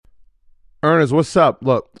Ernest, what's up?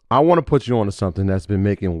 Look, I want to put you on to something that's been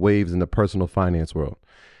making waves in the personal finance world.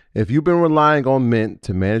 If you've been relying on Mint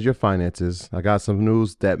to manage your finances, I got some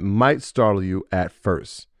news that might startle you at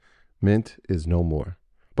first. Mint is no more.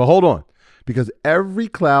 But hold on, because every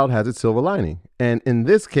cloud has its silver lining. And in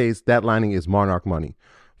this case, that lining is Monarch Money.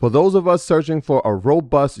 For those of us searching for a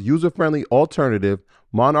robust, user-friendly alternative,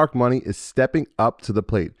 Monarch Money is stepping up to the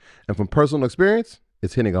plate. And from personal experience,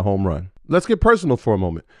 it's hitting a home run. Let's get personal for a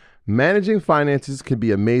moment. Managing finances can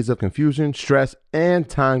be a maze of confusion, stress, and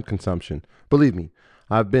time consumption. Believe me,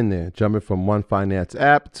 I've been there, jumping from one finance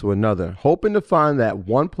app to another, hoping to find that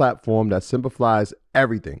one platform that simplifies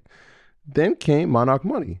everything. Then came Monarch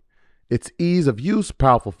Money. Its ease of use,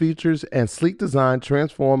 powerful features, and sleek design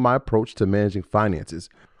transformed my approach to managing finances.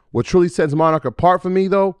 What truly sets Monarch apart for me,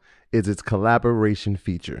 though, is its collaboration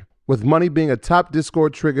feature. With money being a top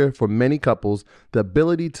Discord trigger for many couples, the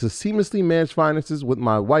ability to seamlessly manage finances with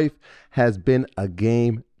my wife has been a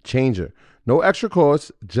game changer. No extra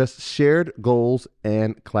costs, just shared goals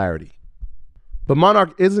and clarity. But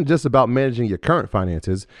Monarch isn't just about managing your current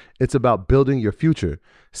finances, it's about building your future.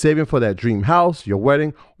 Saving for that dream house, your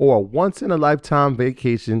wedding, or a once-in-a-lifetime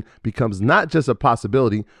vacation becomes not just a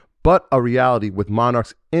possibility, but a reality with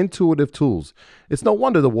Monarch's intuitive tools. It's no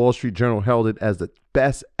wonder the Wall Street Journal held it as the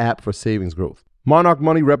best app for savings growth. Monarch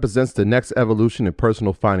Money represents the next evolution in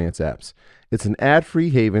personal finance apps. It's an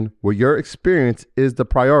ad-free haven where your experience is the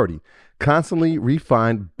priority, constantly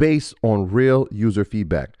refined based on real user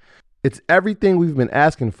feedback. It's everything we've been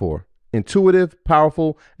asking for: intuitive,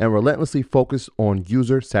 powerful, and relentlessly focused on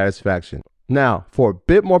user satisfaction. Now, for a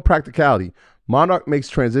bit more practicality, Monarch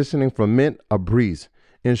makes transitioning from Mint a breeze,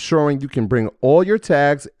 ensuring you can bring all your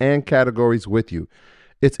tags and categories with you.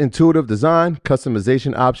 Its intuitive design,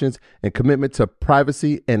 customization options, and commitment to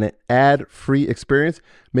privacy and an ad-free experience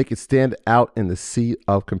make it stand out in the sea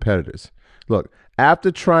of competitors. Look,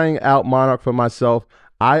 after trying out Monarch for myself,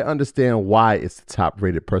 I understand why it's the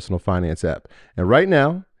top-rated personal finance app. And right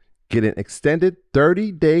now, get an extended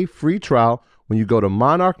 30-day free trial when you go to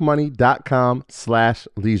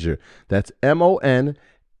monarchmoney.com/leisure. That's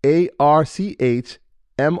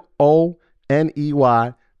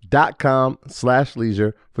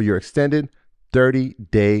MONARCHMONEY.com/leisure for your extended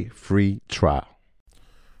 30-day free trial.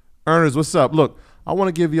 Earners, what's up? Look, I want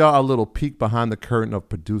to give y'all a little peek behind the curtain of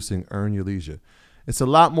producing Earn Your Leisure. It's a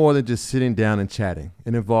lot more than just sitting down and chatting.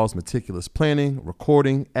 It involves meticulous planning,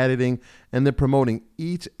 recording, editing, and then promoting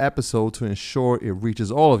each episode to ensure it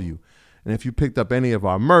reaches all of you. And if you picked up any of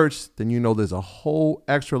our merch, then you know there's a whole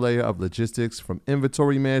extra layer of logistics, from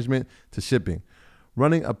inventory management to shipping.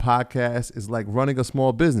 Running a podcast is like running a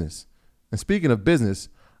small business. And speaking of business,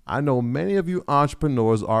 I know many of you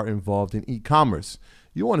entrepreneurs are involved in e-commerce.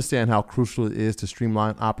 You understand how crucial it is to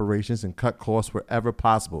streamline operations and cut costs wherever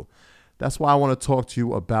possible. That's why I want to talk to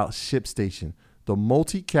you about ShipStation, the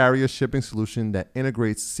multi-carrier shipping solution that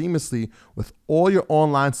integrates seamlessly with all your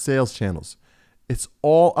online sales channels. It's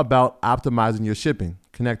all about optimizing your shipping,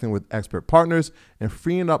 connecting with expert partners, and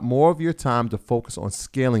freeing up more of your time to focus on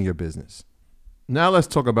scaling your business. Now let's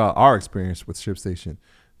talk about our experience with ShipStation.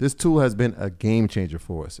 This tool has been a game changer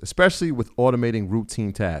for us, especially with automating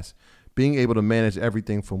routine tasks. Being able to manage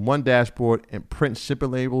everything from one dashboard and print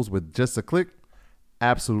shipping labels with just a click,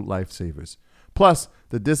 absolute lifesavers. Plus,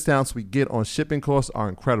 the discounts we get on shipping costs are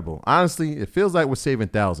incredible. Honestly, it feels like we're saving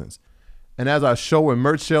thousands. And as our show and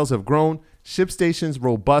merch sales have grown, ShipStation's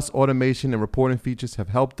robust automation and reporting features have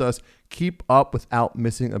helped us keep up without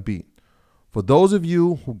missing a beat. For those of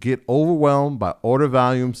you who get overwhelmed by order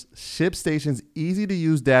volumes, ShipStation's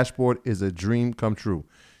easy-to-use dashboard is a dream come true.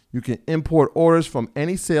 You can import orders from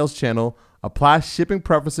any sales channel, apply shipping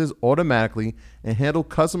preferences automatically, and handle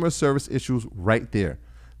customer service issues right there.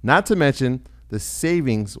 Not to mention the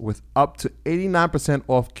savings with up to 89%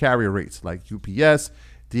 off carrier rates like UPS,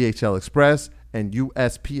 DHL Express, and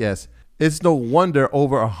USPS. It's no wonder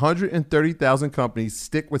over 130,000 companies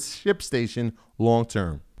stick with ShipStation long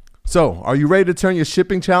term. So, are you ready to turn your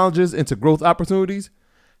shipping challenges into growth opportunities?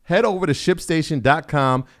 Head over to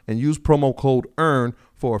ShipStation.com and use promo code EARN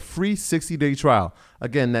for a free 60-day trial.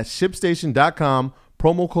 Again, that's ShipStation.com,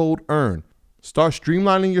 promo code EARN. Start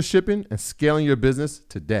streamlining your shipping and scaling your business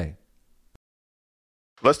today.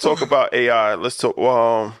 Let's talk about AI. Let's talk.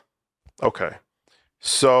 Okay.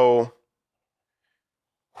 So,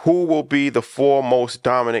 who will be the four most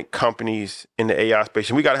dominant companies in the AI space?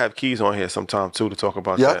 And we got to have Keys on here sometime too to talk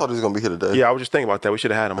about that. Yeah, I thought he was gonna be here today. Yeah, I was just thinking about that. We should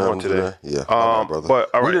have had him on today. Yeah, brother. But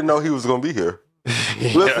all right. We didn't know he was gonna be here.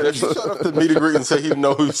 Listen, if you shut up to meet and greet and say he didn't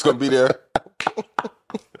know he was gonna be there,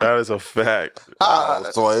 That is a fact.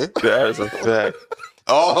 Soy. That is a fact.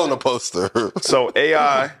 All on the poster. So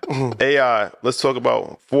AI. Let's talk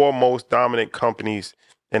about 4 most dominant companies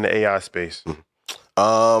in the AI space.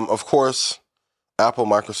 Of course, Apple,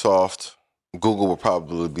 Microsoft, Google will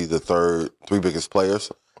probably be the 3 biggest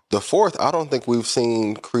players. The 4th, I don't think we've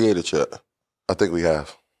seen created yet. I think we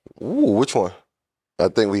have. Ooh, which one? I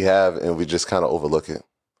think we have, and we just kind of overlook it.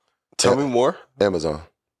 Tell me more. Amazon.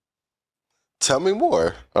 Tell me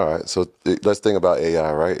more. All right, so let's think about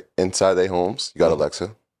AI, right? Inside their homes, you got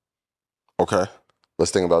Alexa. Okay.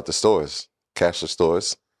 Let's think about the stores, cashless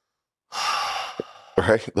stores.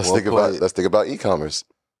 Right? Let's Well think about e-commerce.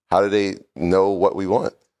 How do they know what we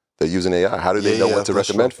want? They're using AI. How do they know what to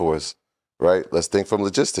recommend for us? Right? Let's think from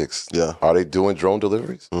logistics. Yeah. Are they doing drone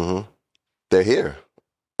deliveries? Mm-hmm. They're here.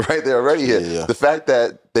 Right? They're already here. Yeah. The fact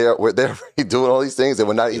that they're already doing all these things and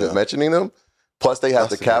we're not even mentioning them, plus they have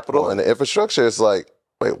the capital and the infrastructure, it's like,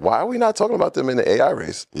 wait, why are we not talking about them in the AI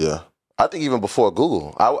race? Yeah. I think even before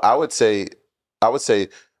Google, I would say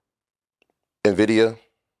NVIDIA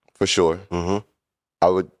for sure. Mm-hmm. I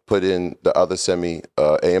would put in the other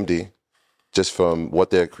AMD, just from what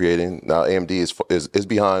they're creating. Now AMD is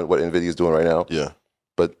behind what NVIDIA is doing right now. Yeah.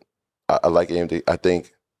 But I like AMD. I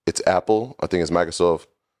think it's Apple. I think it's Microsoft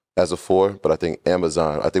as a 4, but I think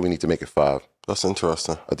Amazon. I think we need to make it 5. That's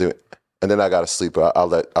interesting. I think, and then I got a sleeper. I'll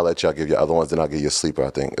let y'all give your other ones, then I'll give you a sleeper, I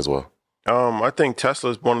think, as well. I think Tesla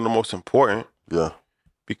is one of the most important. Yeah.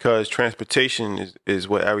 Because transportation is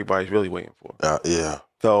what everybody's really waiting for. Yeah.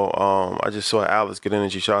 So I just saw Alex Good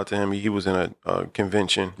Energy. Shout out to him. He was in a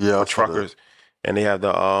convention for truckers, and they have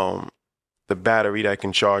the battery that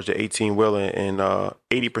can charge the 18-wheeler in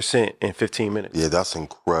 80% in 15 minutes. Yeah, that's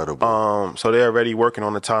incredible. So they're already working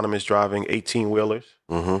on autonomous driving 18-wheelers.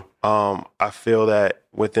 Mm-hmm. I feel that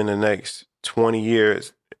within the next 20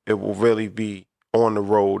 years, it will really be on the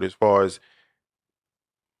road as far as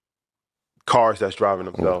cars that's driving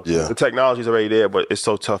themselves. Yeah. The technology's already there, but it's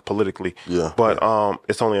so tough politically. Yeah. But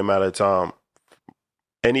it's only a matter of time.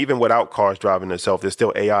 And even without cars driving themselves, there's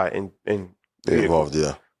still AI in Involved,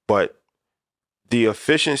 yeah. But the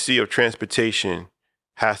efficiency of transportation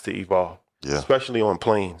has to evolve. Yeah. Especially on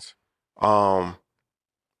planes.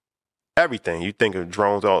 Everything. You think of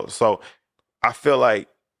drones, so I feel like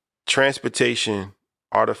transportation,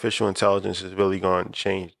 artificial intelligence is really going to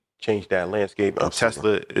change that landscape.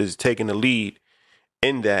 Tesla is taking the lead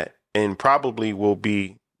in that, and probably will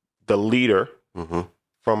be the leader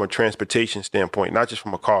from a transportation standpoint, not just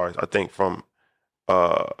from a cars. I think from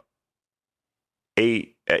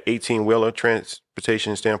 18-wheeler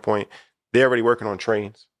transportation standpoint, they're already working on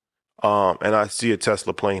trains, and I see a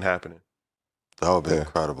Tesla plane happening. That would be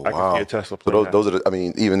incredible. I can see a Tesla plane. So those are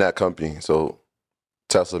even that company. So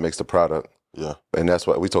Tesla makes the product. Yeah. And that's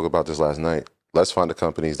what we talked about this last night. Let's find the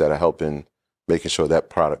companies that are helping making sure that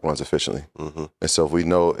product runs efficiently. Mm-hmm. And so if we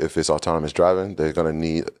know if it's autonomous driving, they're going to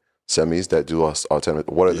need semis that do autonomous.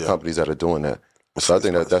 What are the companies that are doing that? So I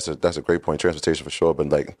think that's a great point, transportation for sure. But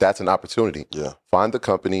like that's an opportunity. Yeah. Find the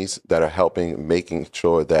companies that are helping, making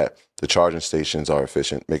sure that the charging stations are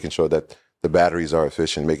efficient, making sure that the batteries are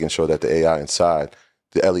efficient, making sure that the AI inside,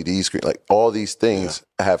 the LED screen, like all these things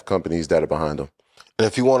have companies that are behind them. And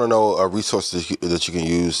if you want to know a resource that you can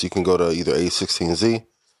use, you can go to either A16Z, shout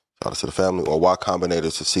out to the family, or Y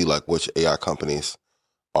Combinator to see like which AI companies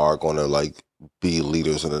are going to like be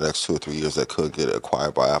leaders in the next 2 or 3 years that could get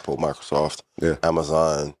acquired by Apple, Microsoft,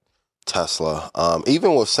 Amazon, Tesla.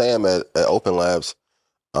 Even with Sam at Open Labs,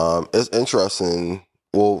 it's interesting.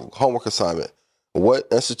 Well, homework assignment. What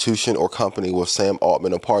institution or company was Sam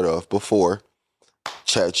Altman a part of before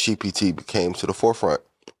ChatGPT came to the forefront?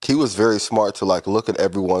 He was very smart to like look at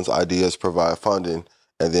everyone's ideas, provide funding,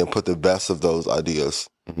 and then put the best of those ideas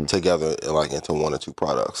together like into 1 or 2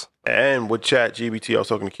 products. And with ChatGPT, I was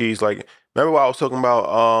talking to Keys. Like, remember what I was talking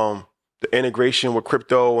about the integration with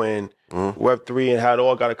crypto and Web3 and how it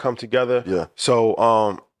all got to come together? Yeah.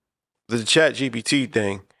 So the ChatGPT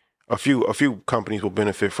thing, a few companies will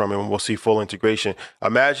benefit from it, and we'll see full integration.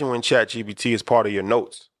 Imagine when ChatGPT is part of your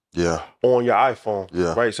notes. Yeah. On your iPhone.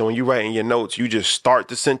 Yeah. Right. So when you write in your notes, you just start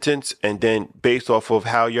the sentence, and then based off of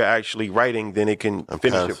how you're actually writing, then it can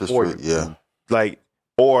finish it for you. Yeah. Like,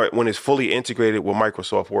 or when it's fully integrated with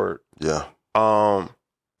Microsoft Word. Yeah.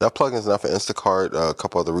 That plugin's not for Instacart, a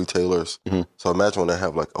couple other retailers. So imagine when they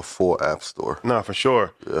have like a full app store. No, for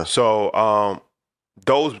sure. Yeah. So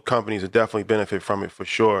those companies will definitely benefit from it for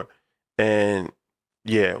sure. And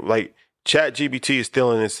yeah, like ChatGPT is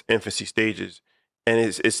still in its infancy stages. And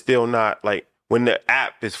it's still not like when the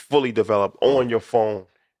app is fully developed on your phone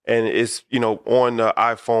and it's, on the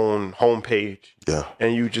iPhone homepage. Yeah.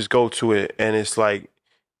 And you just go to it and it's like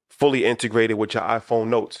fully integrated with your iPhone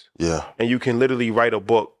notes. Yeah. And you can literally write a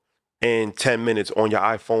book in 10 minutes on your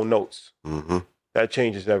iPhone notes. Mm-hmm. That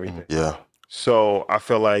changes everything. Yeah. So I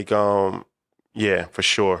feel like, yeah, for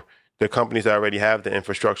sure. The companies that already have the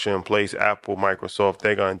infrastructure in place, Apple, Microsoft,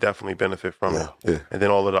 they're going to definitely benefit from it. Yeah. And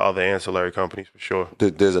then all of the other ancillary companies, for sure.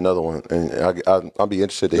 There's another one, and I'll be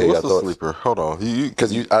interested to hear your What's the thoughts. sleeper? Hold on.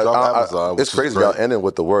 Because Amazon, it's crazy about ending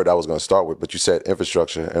with the word I was going to start with, but you said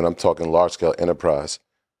infrastructure, and I'm talking large scale enterprise.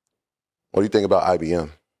 What do you think about IBM?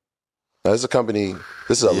 Now, this is a company.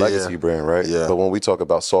 This is a legacy brand, right? Yeah. But when we talk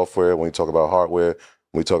about software, when we talk about hardware,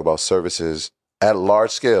 when we talk about services at a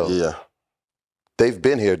large scale, Yeah. they've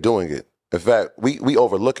been here doing it. In fact, we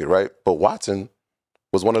overlook it, right? But Watson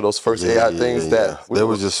was one of those first AI things that they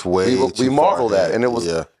were just way we marveled at, and it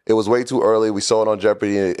was way too early. We saw it on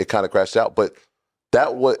Jeopardy, and it kind of crashed out. But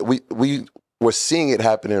that we were seeing it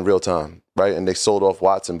happen in real time, right? And they sold off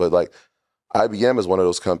Watson, but like IBM is one of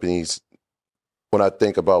those companies. When I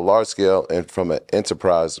think about large scale and from an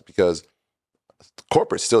enterprise, because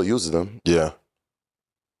corporate still uses them, Yeah.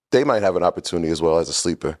 they might have an opportunity as well as a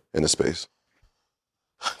sleeper in the space.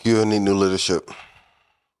 You need new leadership.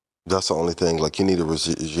 That's the only thing. Like, you need a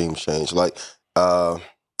regime change. Like, not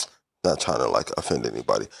trying to like offend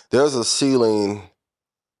anybody. There's a ceiling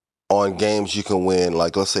on games you can win.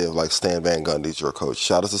 Like, let's say if like Stan Van Gundy's your coach.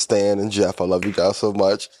 Shout out to Stan and Jeff. I love you guys so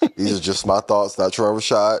much. These are just my thoughts, not Trevor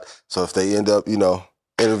Rashad. So if they end up,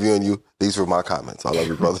 interviewing you, these were my comments. I love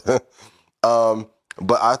you, brother.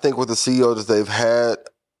 But I think with the CEO that they've had,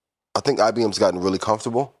 I think IBM's gotten really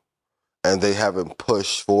comfortable. And they haven't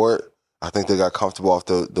pushed for it. I think they got comfortable off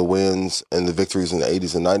the wins and the victories in the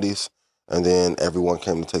 80s and 90s. And then everyone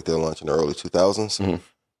came to take their lunch in the early 2000s.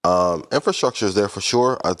 Mm-hmm. Infrastructure is there for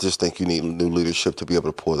sure. I just think you need new leadership to be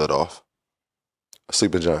able to pull that off. A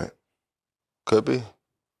sleeper giant. Could be.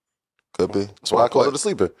 That's why I call it a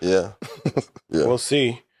sleeper. Yeah. Yeah. We'll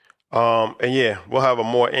see. And yeah, we'll have a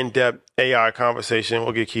more in-depth AI conversation.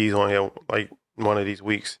 We'll get Keys on here like one of these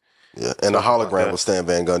weeks. Yeah. And the hologram with Stan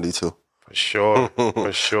Van Gundy, too. For sure.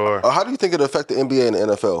 For sure. How do you think it'll affect the NBA and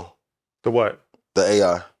the NFL? The what? The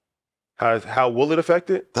AI. How will it affect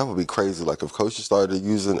it? That would be crazy. Like, if coaches started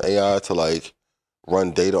using AI to, like,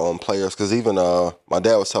 run data on players. Because even my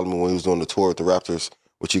dad was telling me when he was doing the tour with the Raptors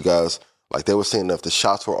with you guys, like, they were saying if the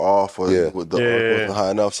shots were off or wasn't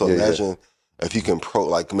high enough. So imagine if you can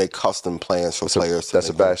make custom plans for players. That's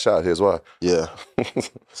a bad shot. Here's why. Yeah.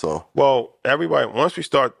 So. Well, everybody, once we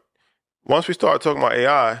start talking about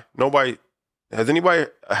AI, has anybody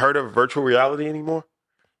heard of virtual reality anymore?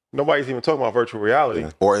 Nobody's even talking about virtual reality.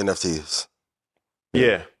 Or NFTs.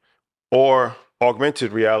 Yeah. Or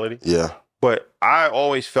augmented reality. Yeah. But I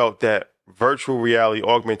always felt that virtual reality,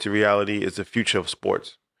 augmented reality is the future of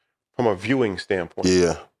sports from a viewing standpoint.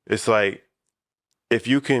 Yeah. It's like if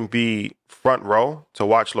you can be front row to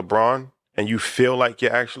watch LeBron and you feel like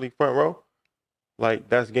you're actually front row, like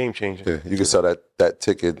that's game changing. Yeah, you can sell that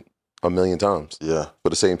ticket 1 million times. Yeah. For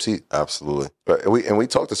the same seat. Absolutely. Right. And we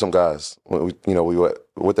talked to some guys when we were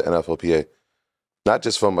with the NFLPA, not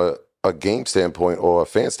just from a game standpoint or a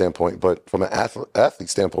fan standpoint, but from an athlete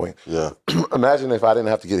standpoint. Yeah. Imagine if I didn't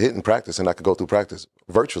have to get hit in practice and I could go through practice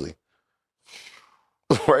virtually.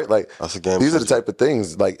 Right? Like, that's a game. These are the type of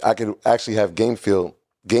things, like, I could actually have game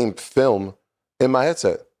film in my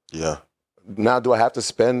headset. Yeah. Now, do I have to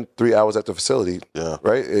spend 3 hours at the facility? Yeah.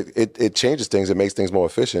 Right? It changes things. It makes things more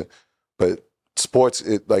efficient. But sports,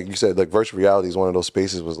 like you said, like virtual reality is one of those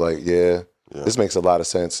spaces was like, this makes a lot of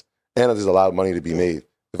sense. And there's a lot of money to be made.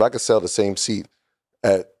 If I could sell the same seat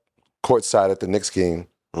at courtside at the Knicks game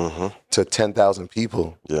to 10,000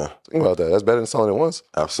 people, think about that. That's better than selling it once.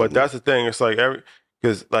 Absolutely. But that's the thing. It's like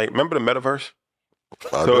because like remember the metaverse?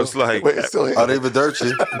 It's like David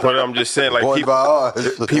Dirty. But I'm just saying, like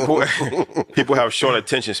people have short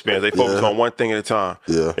attention spans. They focus on one thing at a time.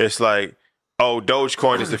 Yeah. It's like, oh,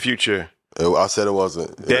 Dogecoin is the future. I said it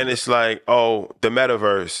wasn't. Yeah. Then it's like, oh, the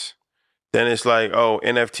metaverse. Then it's like, oh,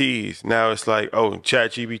 NFTs. Now it's like, oh,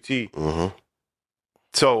 ChatGPT.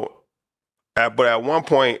 So, but at one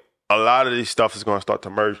point, a lot of this stuff is going to start to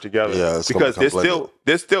merge together. Yeah, because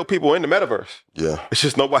there's still people in the metaverse. Yeah, it's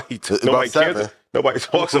just nobody cares. Nobody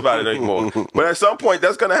talks about it anymore. But at some point,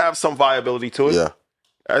 that's going to have some viability to it. Yeah.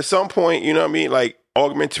 At some point, you know what I mean? Like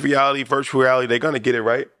augmented reality, virtual reality, they're going to get it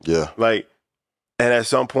right. Yeah. Like, and at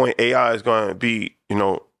some point, AI is going to be,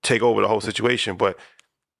 take over the whole situation. But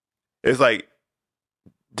it's like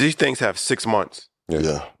these things have 6 months.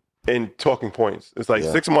 Yeah. In talking points, it's like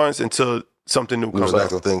 6 months until something new comes out.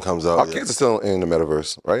 Thing comes out. Our kids are still in the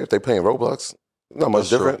metaverse, right? If they playing Roblox, not much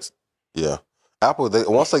difference. Yeah. Apple,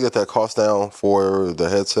 once they get that cost down for the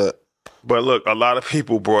headset, But look, a lot of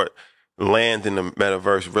people brought land in the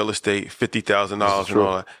metaverse, real estate, $50,000 and all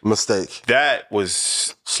that. Mistake. That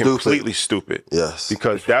was completely stupid. Yes.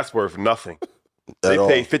 Because that's worth nothing. They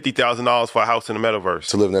paid $50,000 for a house in the metaverse.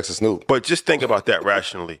 To live next to Snoop. But just think about that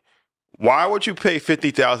rationally. Why would you pay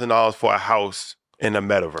 $50,000 for a house in the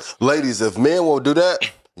metaverse? Ladies, if men won't do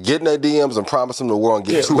that, get in their DMs and promise them the world and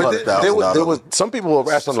get $200,000. There was some people were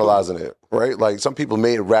rationalizing it, right? Like some people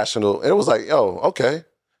made it rational, and it was like, oh, okay.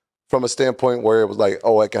 From a standpoint where it was like,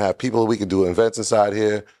 oh, I can have people, we can do events inside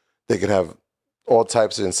here. They can have all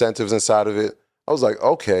types of incentives inside of it. I was like,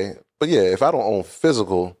 okay. But yeah, if I don't own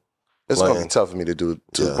physical, it's going to be tough for me to do.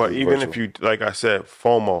 But even if you, like I said,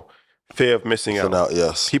 FOMO, fear of missing out.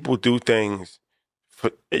 Yes. People do things.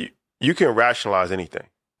 You can rationalize anything.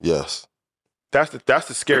 Yes. That's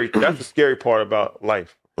the scary part about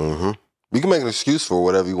life. Mm-hmm. You can make an excuse for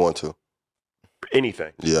whatever you want to.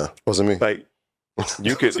 Anything. Yeah. What's it mean? Like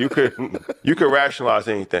you could rationalize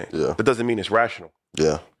anything. Yeah. That doesn't mean it's rational.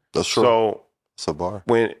 Yeah. That's true. So it's a bar.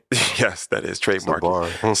 Yes, that is trademark. Bar.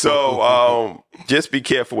 So just be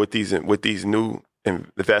careful with these new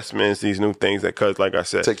investments, these new things that, cause like I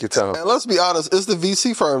said, take your time. And let's be honest, it's the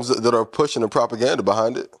VC firms that are pushing the propaganda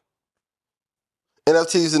behind it.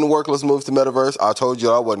 NFTs in the work. Let's move to metaverse. I told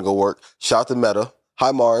you I wasn't gonna work. Shout to Meta.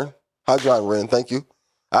 Hi, Marin. Hi, John Wren. Thank you.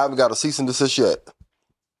 I haven't got a cease and desist yet,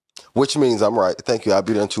 which means I'm right. Thank you. I'll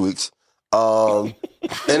be there in 2 weeks.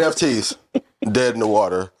 NFTs dead in the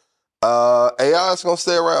water. AI is gonna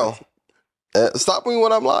stay around. Stop me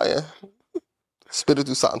when I'm lying.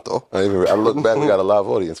 Spiritu Santo. I look back. We got a live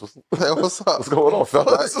audience. What's up? What's going on,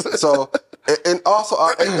 fellas? Right? So, and also,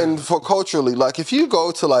 and for culturally, like if you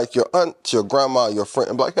go to like your aunt, your grandma, your friend,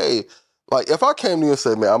 and be like, hey, like if I came to you and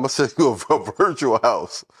said, man, I'm gonna send you a virtual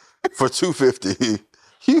house for $250,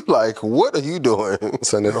 you like, what are you doing?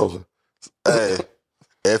 Send it over. Hey,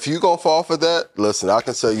 if you gonna fall for that, listen, I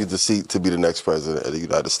can sell you the seat to be the next president of the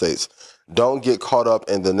United States. Don't get caught up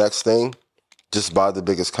in the next thing. Just buy the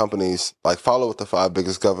biggest companies. Like follow what the 5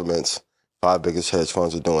 biggest governments, 5 biggest hedge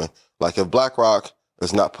funds are doing. Like if BlackRock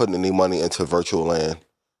is not putting any money into virtual land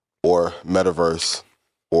or metaverse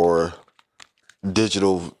or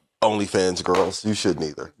digital OnlyFans girls, you shouldn't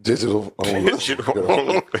either. Digital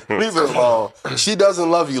OnlyFans. Leave it alone. She doesn't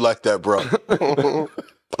love you like that, bro.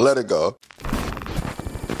 Let it go.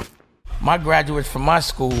 My graduates from my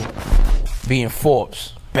school being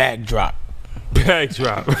Forbes, bag drop. Bag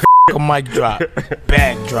drop. A mic drop.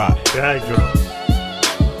 Bag drop. Bag drop.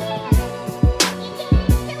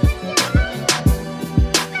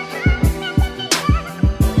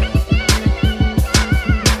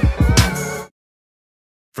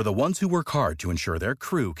 For the ones who work hard to ensure their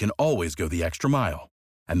crew can always go the extra mile,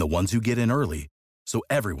 and the ones who get in early so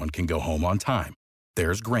everyone can go home on time,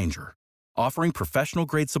 there's Grainger, offering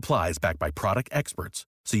professional-grade supplies backed by product experts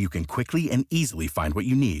so you can quickly and easily find what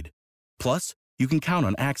you need. Plus, you can count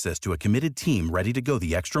on access to a committed team ready to go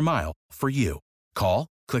the extra mile for you. Call,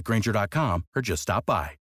 click Grainger.com, or just stop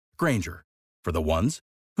by. Grainger, for the ones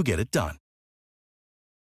who get it done.